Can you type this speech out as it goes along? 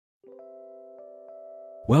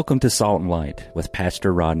Welcome to Salt and Light with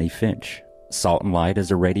Pastor Rodney Finch. Salt and Light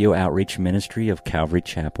is a radio outreach ministry of Calvary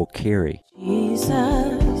Chapel, Cary. Jesus,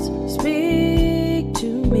 speak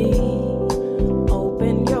to me.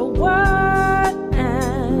 Open your word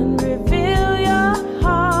and reveal your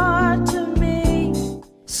heart to me.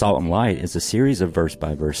 Salt and Light is a series of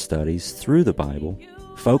verse-by-verse studies through the Bible,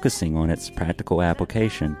 focusing on its practical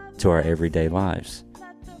application to our everyday lives.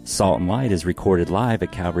 Salt and Light is recorded live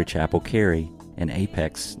at Calvary Chapel, Cary in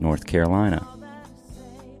Apex, North Carolina.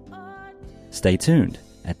 Stay tuned.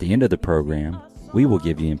 At the end of the program, we will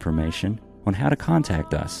give you information on how to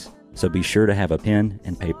contact us, so be sure to have a pen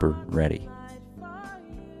and paper ready.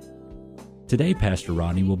 Today, Pastor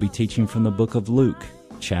Rodney will be teaching from the book of Luke,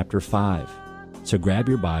 chapter 5. So grab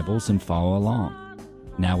your Bibles and follow along.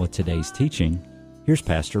 Now with today's teaching, here's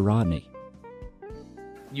Pastor Rodney.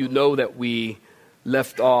 You know that we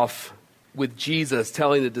left off with Jesus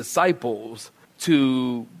telling the disciples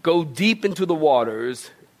to go deep into the waters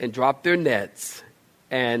and drop their nets,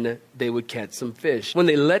 and they would catch some fish. When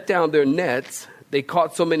they let down their nets, they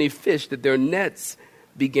caught so many fish that their nets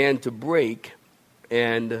began to break,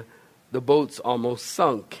 and the boats almost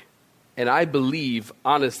sunk. And I believe,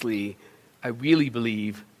 honestly, I really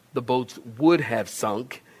believe the boats would have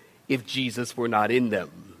sunk if Jesus were not in them.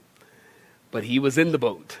 But he was in the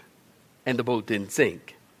boat, and the boat didn't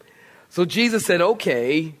sink. So Jesus said,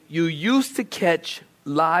 okay, you used to catch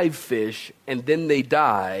live fish and then they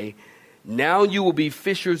die. Now you will be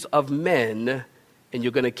fishers of men, and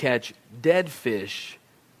you're going to catch dead fish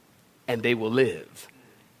and they will live.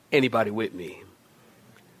 Anybody with me?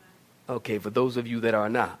 Okay, for those of you that are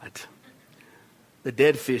not, the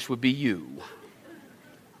dead fish would be you.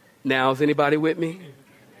 Now, is anybody with me?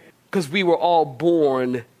 Because we were all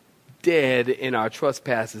born dead in our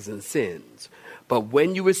trespasses and sins. But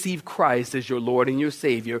when you receive Christ as your Lord and your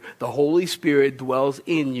Savior, the Holy Spirit dwells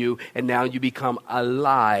in you, and now you become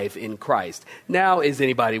alive in Christ. Now, is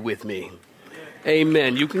anybody with me?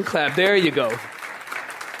 Amen. You can clap. There you go.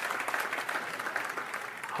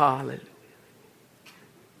 Hallelujah.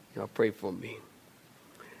 Y'all pray for me.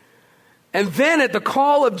 And then at the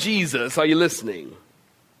call of Jesus, are you listening?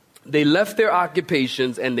 They left their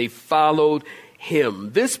occupations and they followed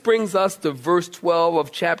him. This brings us to verse 12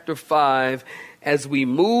 of chapter 5. As we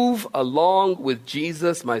move along with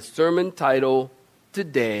Jesus, my sermon title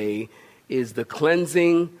today is The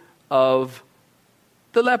Cleansing of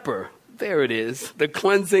the Leper. There it is, the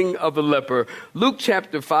cleansing of the leper. Luke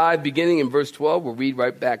chapter 5, beginning in verse 12. We'll read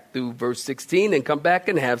right back through verse 16 and come back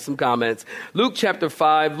and have some comments. Luke chapter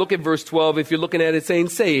 5, look at verse 12. If you're looking at it saying,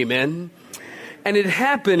 say amen. And it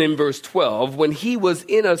happened in verse 12, when he was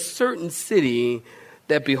in a certain city,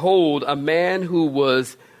 that behold, a man who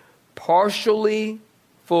was partially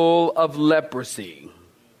full of leprosy.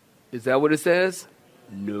 Is that what it says?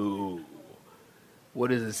 No. What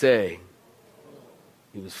does it say?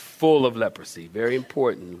 He was full of leprosy. Very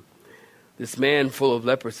important. This man full of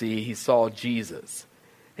leprosy, he saw Jesus.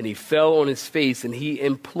 And he fell on his face and he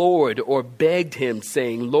implored or begged him,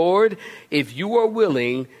 saying, Lord, if you are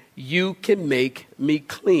willing, you can make me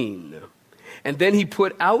clean. And then he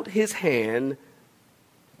put out his hand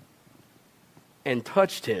and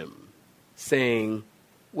touched him, saying,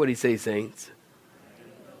 what did he say, saints?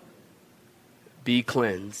 Be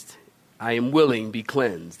cleansed. I am willing, be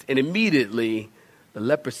cleansed. And immediately the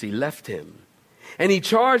leprosy left him. And he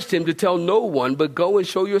charged him to tell no one, but go and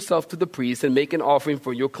show yourself to the priest and make an offering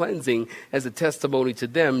for your cleansing as a testimony to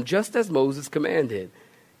them, just as Moses commanded.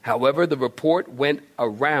 However, the report went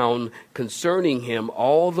around concerning him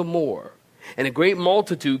all the more. And a great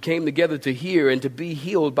multitude came together to hear and to be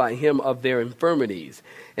healed by him of their infirmities.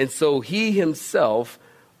 And so he himself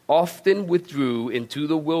often withdrew into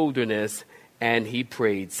the wilderness and he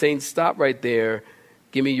prayed. Saints, stop right there.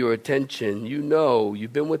 Give me your attention. You know,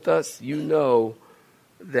 you've been with us. You know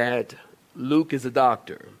that Luke is a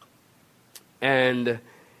doctor. And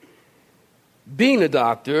being a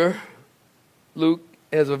doctor, Luke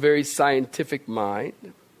has a very scientific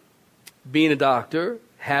mind. Being a doctor,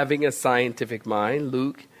 having a scientific mind,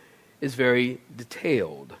 Luke is very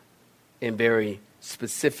detailed and very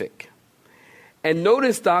specific. And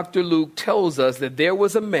notice Dr. Luke tells us that there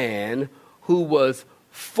was a man who was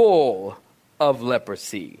full of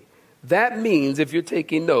leprosy. That means, if you're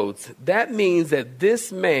taking notes, that means that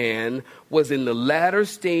this man was in the latter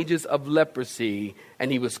stages of leprosy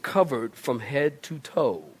and he was covered from head to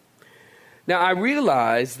toe. Now, I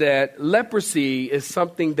realize that leprosy is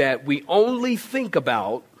something that we only think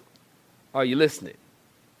about. Are you listening?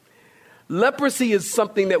 Leprosy is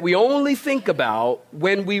something that we only think about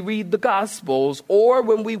when we read the Gospels or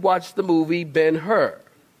when we watch the movie Ben-Hur.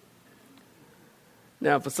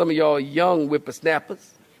 Now, for some of y'all young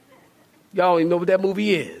whippersnappers, y'all don't even know what that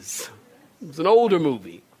movie is. It's an older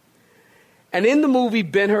movie. And in the movie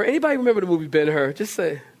Ben-Hur, anybody remember the movie Ben-Hur? Just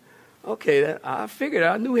say, okay, I figured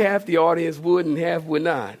I knew half the audience would and half would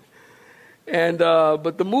not. And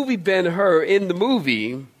but the movie Ben-Hur, in the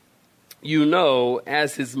movie, you know,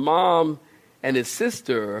 as his mom and his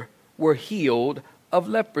sister were healed of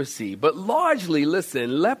leprosy. But largely,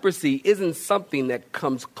 listen, leprosy isn't something that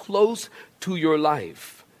comes close to your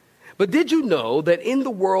life. But did you know that in the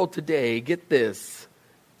world today, get this,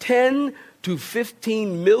 10 to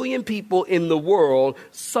 15 million people in the world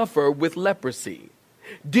suffer with leprosy?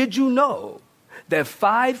 Did you know that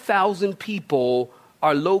 5,000 people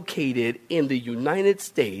are located in the United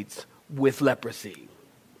States with leprosy?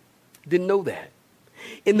 Didn't know that.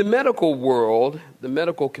 In the medical world, the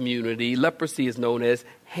medical community, leprosy is known as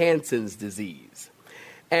Hansen's disease.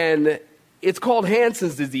 And it's called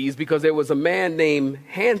Hansen's disease because there was a man named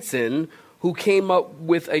Hansen who came up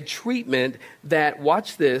with a treatment that,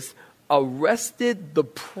 watch this, arrested the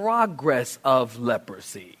progress of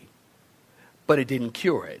leprosy, but it didn't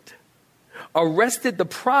cure it. Arrested the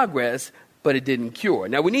progress, but it didn't cure.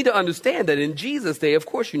 Now, we need to understand that in Jesus' day, of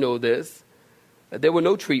course you know this, there were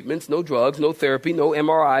no treatments, no drugs, no therapy, no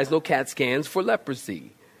MRIs, no CAT scans for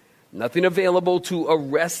leprosy. Nothing available to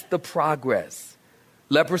arrest the progress.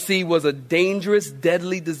 Leprosy was a dangerous,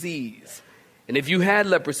 deadly disease. And if you had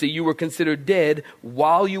leprosy, you were considered dead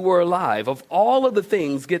while you were alive. Of all of the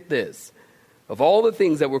things, get this, of all the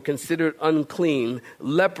things that were considered unclean,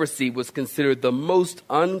 leprosy was considered the most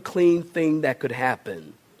unclean thing that could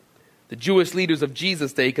happen. The Jewish leaders of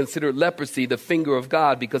Jesus' day considered leprosy the finger of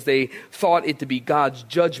God because they thought it to be God's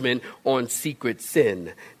judgment on secret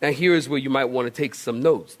sin. Now, here's where you might want to take some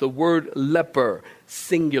notes. The word leper,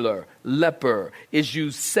 singular, leper, is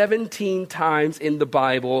used 17 times in the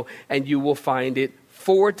Bible, and you will find it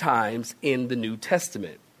 4 times in the New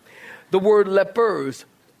Testament. The word lepers,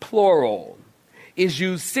 plural, is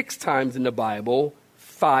used 6 times in the Bible,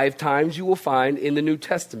 5 times you will find in the New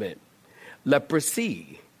Testament.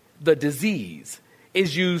 Leprosy, the disease,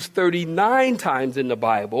 is used 39 times in the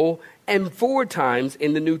Bible and 4 times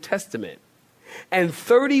in the New Testament. And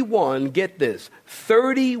 31, get this,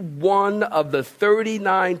 31 of the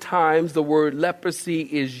 39 times the word leprosy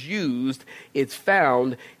is used, it's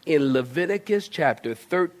found in Leviticus chapter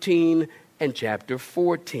 13 and chapter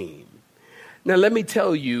 14. Now, let me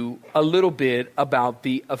tell you a little bit about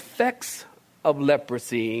the effects of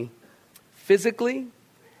leprosy physically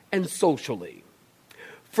and socially.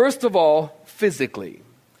 First of all, physically.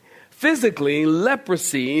 Physically,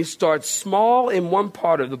 leprosy starts small in one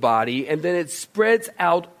part of the body, and then it spreads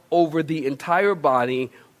out over the entire body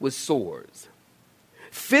with sores.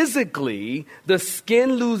 Physically, the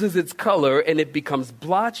skin loses its color and it becomes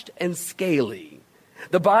blotched and scaly.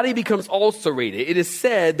 The body becomes ulcerated. It is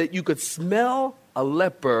said that you could smell a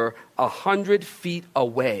leper 100 feet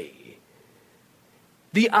away.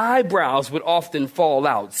 The eyebrows would often fall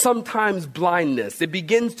out, sometimes blindness. It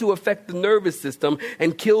begins to affect the nervous system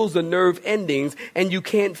and kills the nerve endings, and you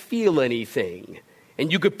can't feel anything.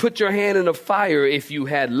 And you could put your hand in a fire if you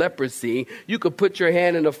had leprosy. You could put your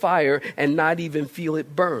hand in a fire and not even feel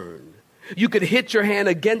it burn. You could hit your hand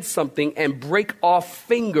against something and break off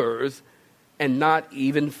fingers and not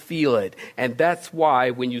even feel it. And that's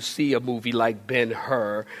why when you see a movie like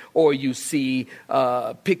Ben-Hur, or you see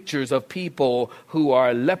pictures of people who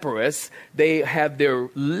are leprous, they have their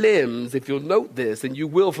limbs, if you'll note this, and you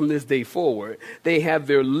will from this day forward, they have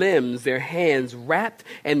their limbs, their hands wrapped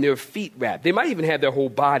and their feet wrapped. They might even have their whole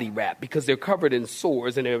body wrapped because they're covered in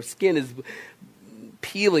sores and their skin is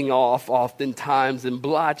peeling off oftentimes and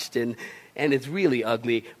blotched, and it's really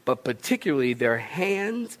ugly, but particularly their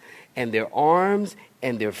hands and their arms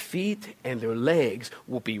and their feet and their legs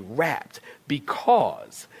will be wrapped,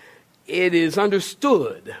 because it is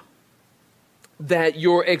understood that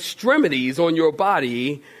your extremities on your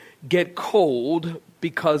body get cold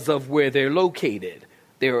because of where they're located.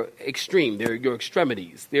 They're extreme. They're your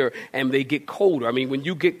extremities. And they get colder. I mean, when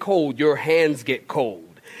you get cold, your hands get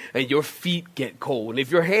cold and your feet get cold. And if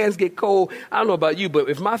your hands get cold, I don't know about you, but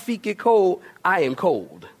if my feet get cold, I am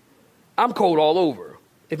cold. I'm cold all over.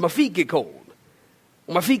 If my feet get cold,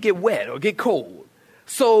 or my feet get wet or get cold.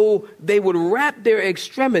 So they would wrap their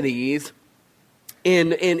extremities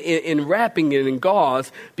in wrapping it in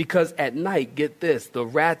gauze, because at night, get this, the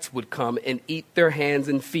rats would come and eat their hands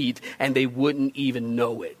and feet and they wouldn't even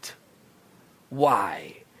know it.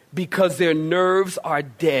 Why? Because their nerves are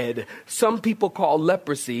dead. Some people call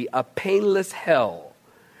leprosy a painless hell.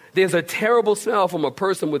 There's a terrible smell from a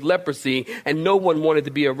person with leprosy, and no one wanted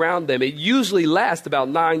to be around them. It usually lasts about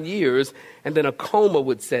 9 years, and then a coma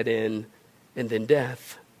would set in, and then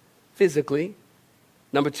death. Physically.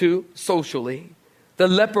 Number 2, socially. The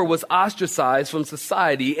leper was ostracized from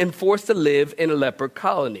society and forced to live in a leper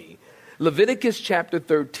colony. Leviticus chapter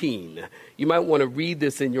 13. You might want to read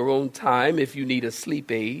this in your own time if you need a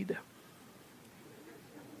sleep aid.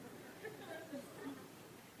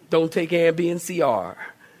 Don't take Ambien CR.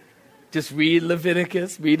 Just read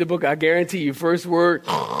Leviticus, read the book. I guarantee you, first word,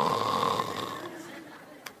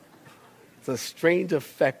 it's a strange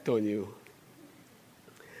effect on you.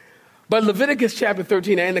 But Leviticus chapter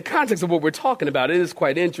 13, and in the context of what we're talking about, it is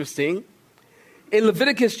quite interesting. In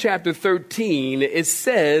Leviticus chapter 13, it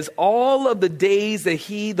says, all of the days that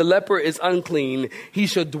the leper is unclean, he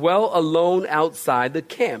shall dwell alone outside the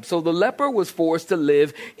camp. So the leper was forced to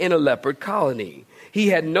live in a leper colony. He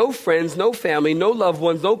had no friends, no family, no loved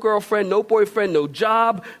ones, no girlfriend, no boyfriend, no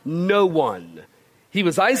job, no one. He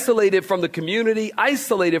was isolated from the community,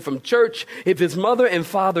 isolated from church. If his mother and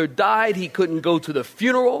father died, he couldn't go to the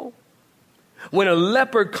funeral. When a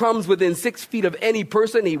leper comes within 6 feet of any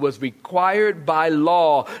person, he was required by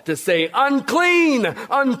law to say, unclean,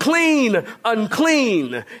 unclean,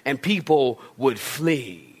 unclean, and people would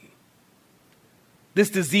flee.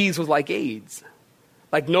 This disease was like AIDS.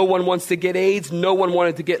 Like no one wants to get AIDS, no one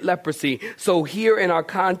wanted to get leprosy. So here in our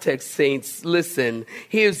context, saints, listen,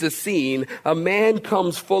 here's the scene. A man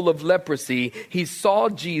comes full of leprosy. He saw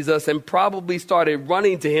Jesus and probably started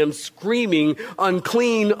running to him, screaming,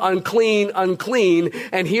 unclean, unclean, unclean.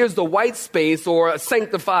 And here's the white space or a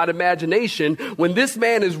sanctified imagination. When this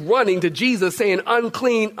man is running to Jesus saying,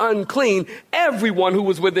 unclean, unclean, everyone who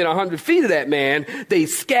was within 100 feet of that man, they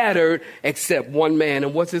scattered except one man.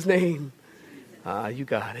 And what's his name? You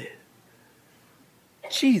got it.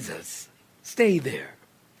 Jesus. Stay there.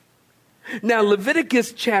 Now,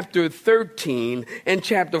 Leviticus chapter 13 and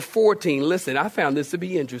chapter 14, listen, I found this to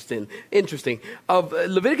be interesting.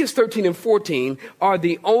 Leviticus 13 and 14 are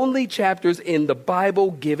the only chapters in the Bible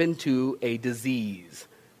given to a disease.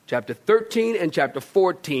 Chapter 13 and chapter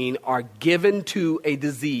 14 are given to a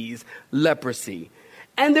disease, leprosy.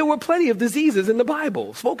 And there were plenty of diseases in the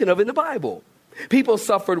Bible, spoken of in the Bible. People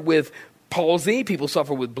suffered with palsy, people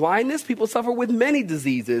suffer with blindness, people suffer with many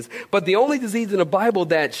diseases. But the only disease in the Bible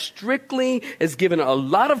that strictly is given a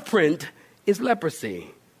lot of print is leprosy.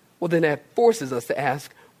 Well, then that forces us to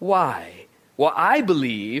ask, why? Well, I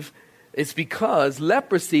believe it's because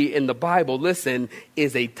leprosy in the Bible, listen,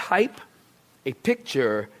 is a type, a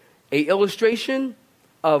picture, a illustration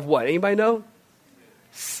of what? Anybody know?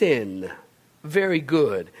 Sin. Very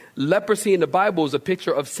good. Leprosy in the Bible is a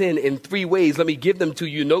picture of sin in 3 ways. Let me give them to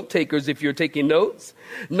you, note takers, if you're taking notes.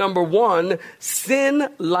 Number 1, sin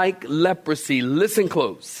like leprosy. Listen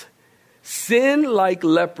close. Sin like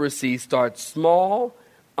leprosy starts small,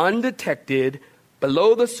 undetected,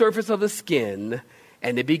 below the surface of the skin,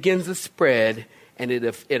 and it begins to spread, and it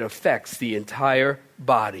affects the entire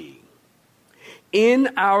body. In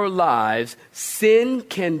our lives, sin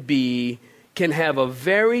can have a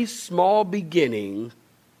very small beginning.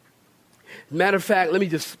 Matter of fact, let me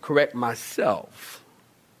just correct myself.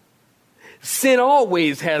 Sin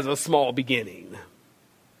always has a small beginning.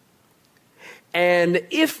 And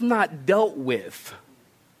if not dealt with,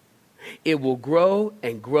 it will grow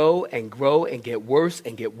and grow and grow and get worse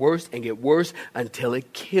and get worse and get worse until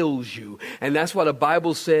it kills you. And that's why the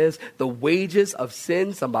Bible says the wages of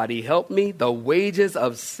sin, somebody help me, the wages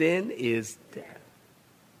of sin is death.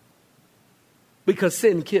 Because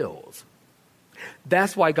sin kills.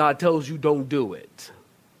 That's why God tells you don't do it.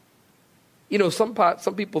 You know, some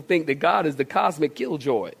people think that God is the cosmic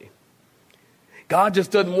killjoy. God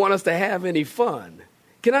just doesn't want us to have any fun.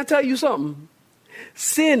 Can I tell you something?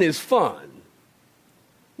 Sin is fun.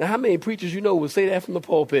 Now, how many preachers you know will say that from the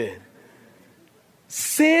pulpit?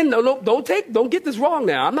 Sin, don't get this wrong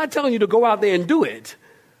now. I'm not telling you to go out there and do it.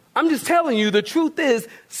 I'm just telling you the truth is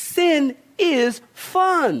sin is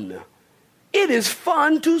fun. It is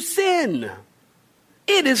fun to sin.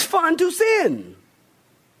 It is fun to sin.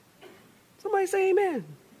 Somebody say amen.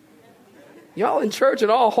 Y'all in church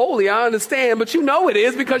and all holy, I understand, but you know it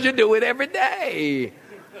is because you do it every day.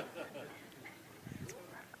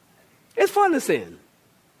 It's fun to sin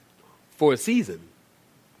for a season.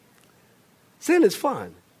 Sin is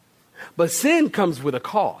fun, but sin comes with a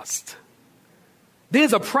cost.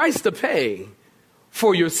 There's a price to pay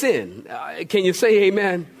for your sin. Can you say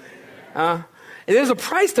amen? And there's a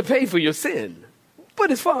price to pay for your sin,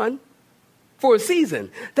 but it's fun for a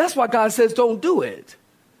season. That's why God says don't do it.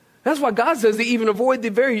 That's why God says to even avoid the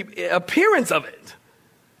very appearance of it.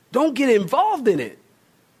 Don't get involved in it.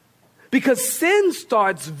 Because sin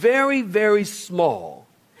starts very, very small.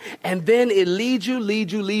 And then it leads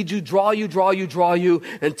you, draw you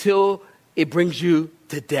until it brings you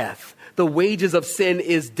to death. The wages of sin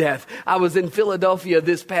is death. I was in Philadelphia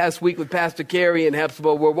this past week with Pastor Carey and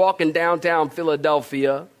Hepzibah. We're walking downtown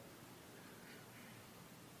Philadelphia,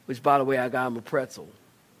 which, by the way, I got him a pretzel.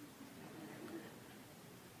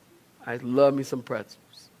 I love me some pretzels.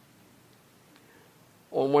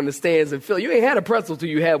 On one of the stands in Philly. You ain't had a pretzel till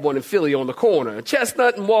you had one in Philly on the corner.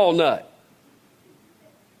 Chestnut and walnut.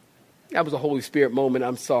 That was a Holy Spirit moment.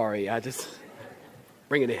 I'm sorry. I just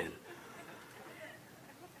bring it in.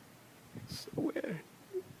 So we're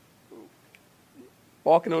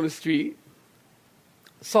walking on the street.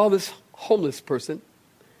 Saw this homeless person.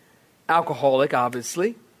 Alcoholic,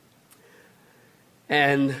 obviously.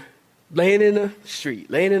 And laying in the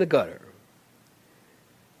street, laying in the gutter.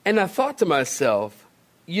 And I thought to myself,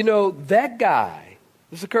 you know, that guy,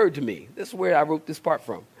 this occurred to me. This is where I wrote this part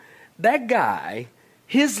from. That guy,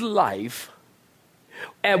 his life,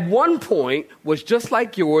 at one point, was just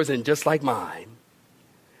like yours and just like mine.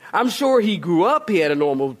 I'm sure he grew up, he had a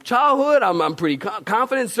normal childhood. I'm pretty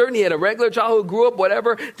confident, certain he had a regular childhood, grew up,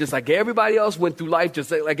 whatever, just like everybody else, went through life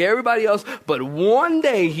just like everybody else. But one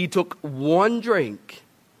day he took one drink.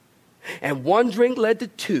 And one drink led to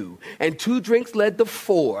two, and two drinks led to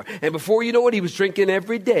four. And before you know it, he was drinking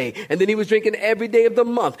every day. And then he was drinking every day of the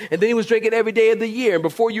month. And then he was drinking every day of the year. And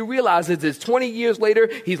before you realize it, it's 20 years later,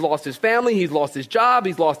 he's lost his family, he's lost his job,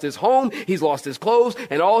 he's lost his home, he's lost his clothes,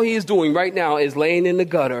 and all he is doing right now is laying in the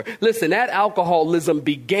gutter. Listen, that alcoholism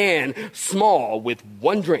began small with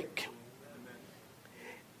one drink.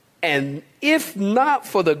 And if not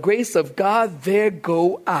for the grace of God, there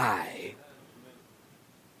go I.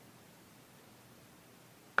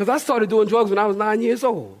 Because I started doing drugs when I was 9 years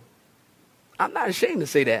old. I'm not ashamed to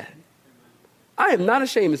say that. I am not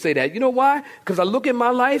ashamed to say that. You know why? Because I look at my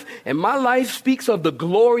life, and my life speaks of the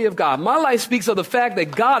glory of God. My life speaks of the fact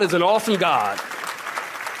that God is an awesome God.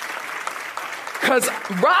 Because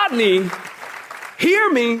Rodney,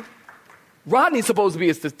 hear me, Rodney's supposed to be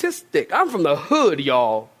a statistic. I'm from the hood,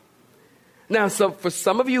 y'all. Now, so for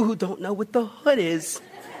some of you who don't know what the hood is,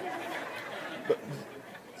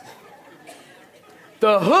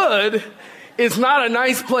 the hood is not a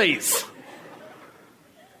nice place.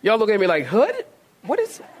 Y'all look at me like, hood? What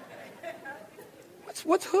is,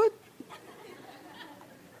 what's hood?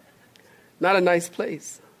 Not a nice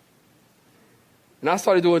place. And I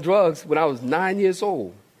started doing drugs when I was 9 years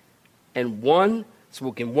old. And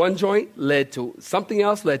smoking one joint led to something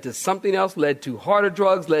else, led to something else, led to harder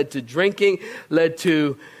drugs, led to drinking, led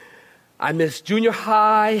to, I missed junior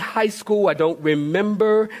high, high school, I don't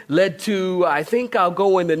remember. Led to, I think I'll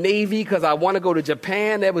go in the Navy because I want to go to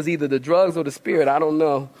Japan. That was either the drugs or the spirit, I don't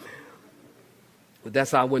know. But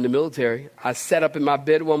that's how I went in the military. I sat up in my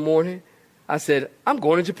bed one morning. I said, I'm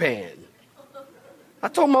going to Japan. I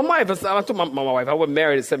told my wife, I wasn't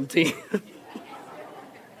married at 17.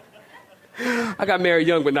 I got married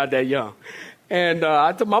young, but not that young. And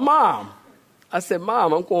I told my mom, I said,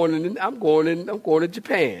 Mom, I'm going to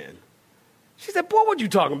Japan. She said, boy, what you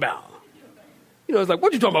talking about? You know, it's like,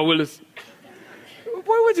 what you talking about, Willis? Boy,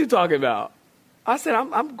 what you talking about? I said,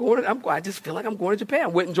 I just feel like I'm going to Japan. I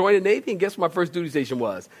went and joined the Navy, and guess what my first duty station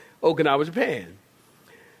was? Okinawa, Japan.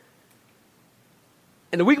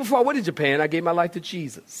 And the week before I went to Japan, I gave my life to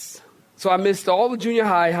Jesus. So I missed all the junior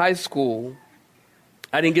high, high school.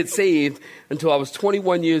 I didn't get saved until I was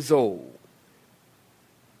 21 years old.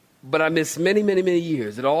 But I missed many, many, many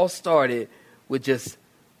years. It all started with just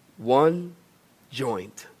one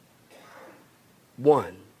joint.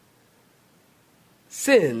 One.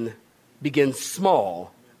 Sin begins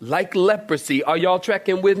small, like leprosy. Are y'all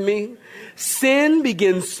tracking with me? Sin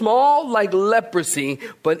begins small like leprosy,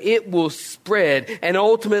 but it will spread and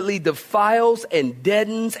ultimately defiles and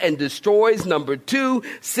deadens and destroys. Number two,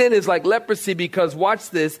 sin is like leprosy because, watch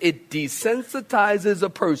this, it desensitizes a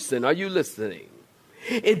person. Are you listening?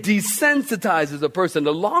 It desensitizes a person.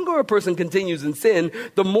 The longer a person continues in sin,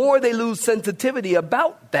 the more they lose sensitivity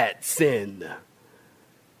about that sin.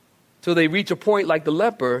 Till they reach a point like the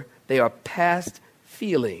leper, they are past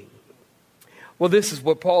feeling. Well, this is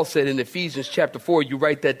what Paul said in Ephesians chapter 4. You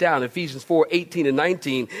write that down. Ephesians 4:18 and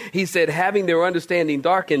 19. He said, having their understanding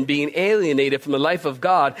darkened, being alienated from the life of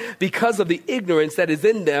God because of the ignorance that is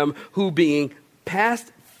in them, who being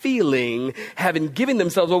past feeling, having given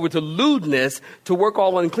themselves over to lewdness, to work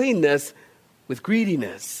all uncleanness with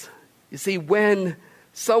greediness. You see, when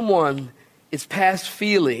someone is past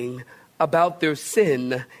feeling about their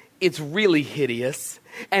sin, It's really hideous,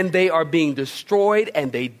 and they are being destroyed,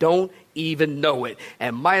 and they don't even know it.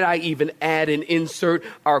 And might I even add an insert,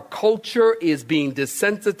 our culture is being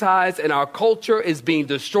desensitized, and our culture is being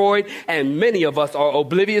destroyed, and many of us are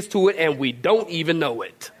oblivious to it, and we don't even know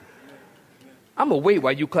it. I'm going to wait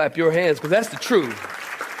while you clap your hands, because that's the truth.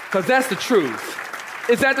 Because that's the truth.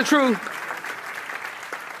 Is that the truth?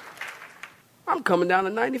 I'm coming down to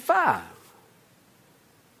 95.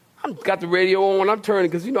 I've got the radio on, I'm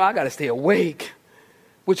turning, because, I got to stay awake,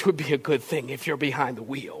 which would be a good thing if you're behind the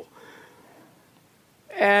wheel.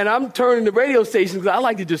 And I'm turning the radio station because I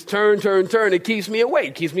like to just turn. It keeps me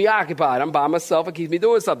awake, keeps me occupied. I'm by myself, it keeps me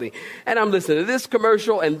doing something. And I'm listening to this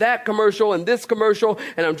commercial and that commercial and this commercial,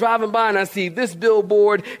 and I'm driving by and I see this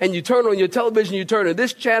billboard, and you turn on your television, you turn to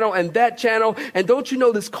this channel and that channel, and don't you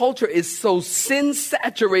know this culture is so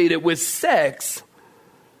sin-saturated with sex,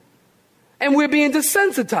 and we're being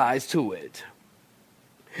desensitized to it.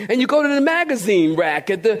 And you go to the magazine rack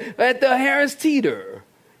at the Harris Teeter.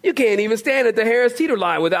 You can't even stand at the Harris Teeter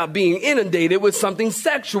line without being inundated with something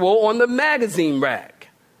sexual on the magazine rack.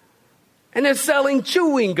 And they're selling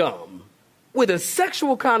chewing gum with a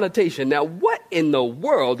sexual connotation. Now, what in the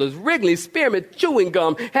world does Wrigley Spearmint chewing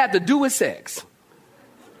gum have to do with sex?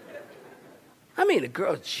 I mean, a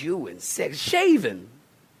girl chewing, sex, shaving.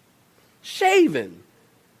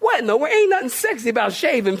 What in the world? Ain't nothing sexy about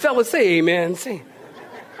shaving. Fellas, say amen. Say,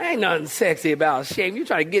 ain't nothing sexy about shaving. You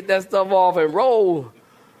try to get that stuff off and roll.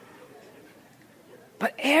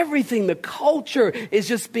 But everything, the culture is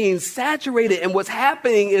just being saturated. And what's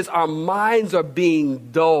happening is our minds are being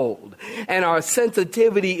dulled. And our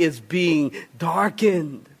sensitivity is being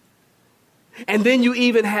darkened. And then you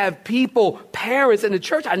even have people, parents in the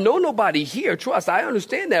church. I know nobody here, trust, I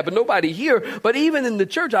understand that, but nobody here. But even in the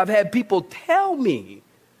church, I've had people tell me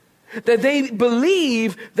that they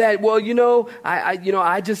believe that, well,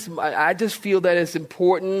 I just feel that it's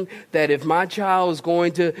important that if my child is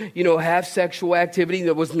going to, have sexual activity,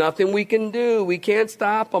 there was nothing we can do. We can't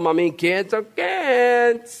stop them. I mean, kids are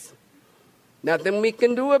kids. Nothing we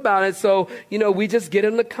can do about it. So, we just get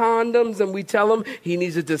him the condoms and we tell him he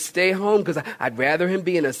needs to just stay home, because I'd rather him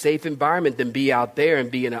be in a safe environment than be out there and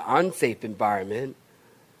be in an unsafe environment.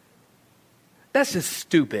 That's just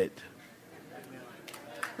stupid.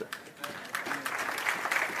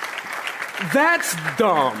 That's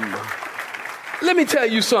dumb. Let me tell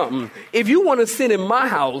you something. If you want to sin in my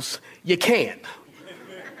house, you can't.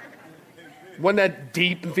 Wasn't that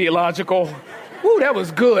deep and theological? Ooh, that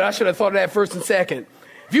was good. I should have thought of that first and second.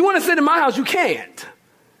 If you want to sin in my house, you can't.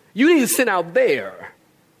 You need to sin out there.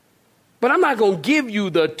 But I'm not going to give you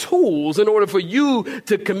the tools in order for you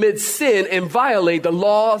to commit sin and violate the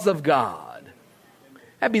laws of God.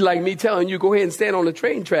 That'd be like me telling you, go ahead and stand on the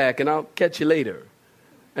train track and I'll catch you later.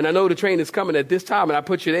 And I know the train is coming at this time, and I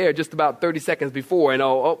put you there just about 30 seconds before, and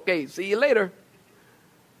okay, see you later.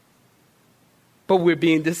 But we're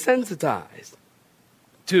being desensitized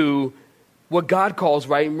to what God calls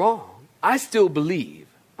right and wrong. I still believe,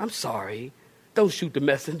 I'm sorry, don't shoot the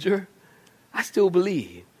messenger. I still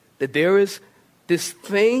believe that there is this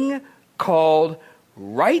thing called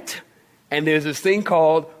right, and there's this thing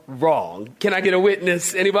called wrong. Can I get a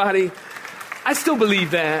witness? Anybody? I still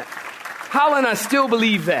believe that. Holland, I still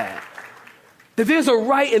believe that there's a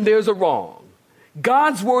right and there's a wrong.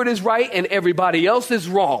 God's word is right and everybody else is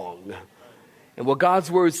wrong. And what God's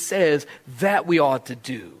word says, that we ought to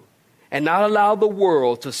do. And not allow the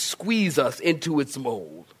world to squeeze us into its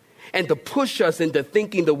mold and to push us into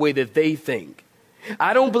thinking the way that they think.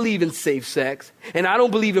 I don't believe in safe sex, and I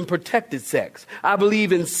don't believe in protected sex. I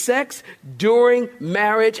believe in sex during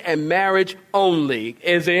marriage and marriage only.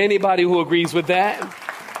 Is there anybody who agrees with that?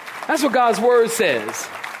 That's what God's word says.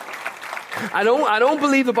 I don't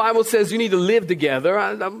believe the Bible says you need to live together.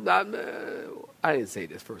 I didn't say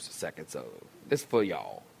this first or second, so this is for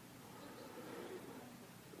y'all.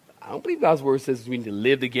 I don't believe God's word says we need to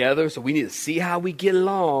live together, so we need to see how we get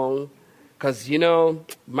along, because,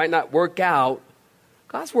 it might not work out.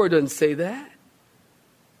 God's word doesn't say that.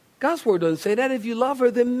 God's word doesn't say that. If you love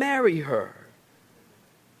her, then marry her.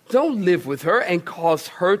 Don't live with her and cause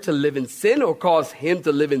her to live in sin or cause him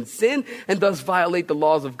to live in sin and thus violate the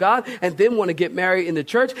laws of God and then want to get married in the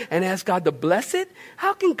church and ask God to bless it.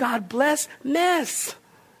 How can God bless mess?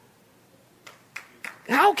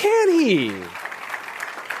 How can he?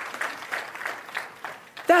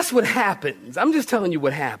 That's what happens. I'm just telling you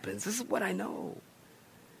what happens. This is what I know.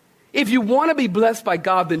 If you want to be blessed by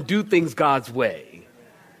God, then do things God's way.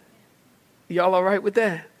 Y'all all right with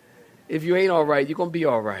that? If you ain't all right, you're going to be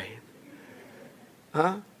all right.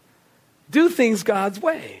 Huh? Do things God's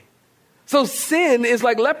way. So sin is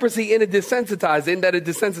like leprosy in that it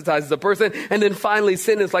desensitizes a person. And then finally,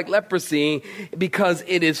 sin is like leprosy because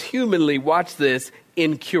it is humanly, watch this,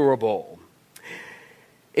 incurable.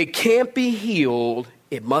 It can't be healed.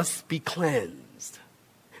 It must be cleansed.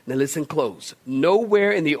 Now listen close.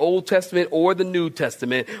 Nowhere in the Old Testament or the New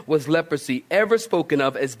Testament was leprosy ever spoken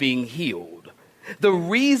of as being healed. The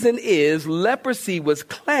reason is leprosy was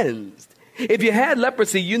cleansed. If you had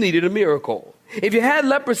leprosy, you needed a miracle. If you had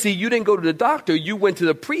leprosy, you didn't go to the doctor. You went to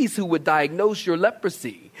the priest who would diagnose your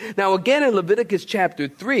leprosy. Now, again, in Leviticus chapter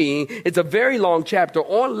 3, it's a very long chapter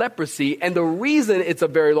on leprosy. And the reason it's a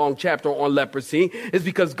very long chapter on leprosy is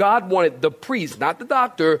because God wanted the priest, not the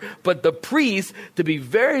doctor, but the priest to be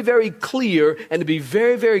very, very clear and to be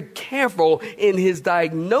very, very careful in his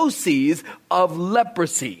diagnoses of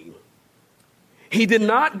leprosy.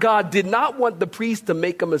 God did not want the priest to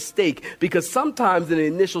make a mistake because sometimes in the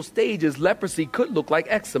initial stages, leprosy could look like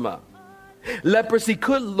eczema. Leprosy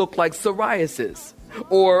could look like psoriasis,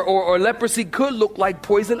 or leprosy could look like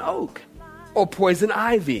poison oak or poison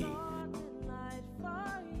ivy.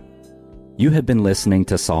 You have been listening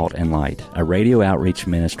to Salt and Light, a radio outreach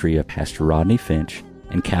ministry of Pastor Rodney Finch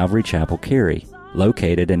and Calvary Chapel, Cary,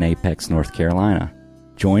 located in Apex, North Carolina.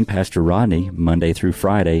 Join Pastor Rodney Monday through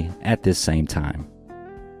Friday at this same time.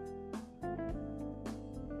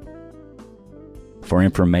 For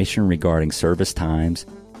information regarding service times,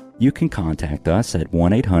 you can contact us at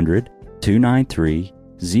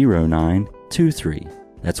 1-800-293-0923.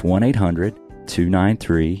 That's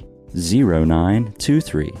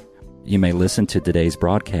 1-800-293-0923. You may listen to today's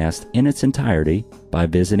broadcast in its entirety by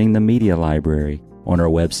visiting the media library on our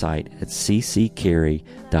website at cccary.org.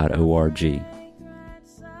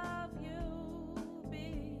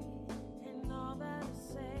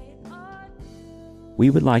 We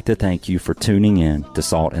would like to thank you for tuning in to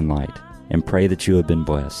Salt and Light and pray that you have been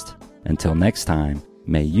blessed. Until next time,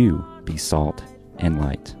 may you be salt and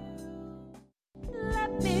light.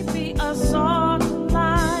 Let me be a salt.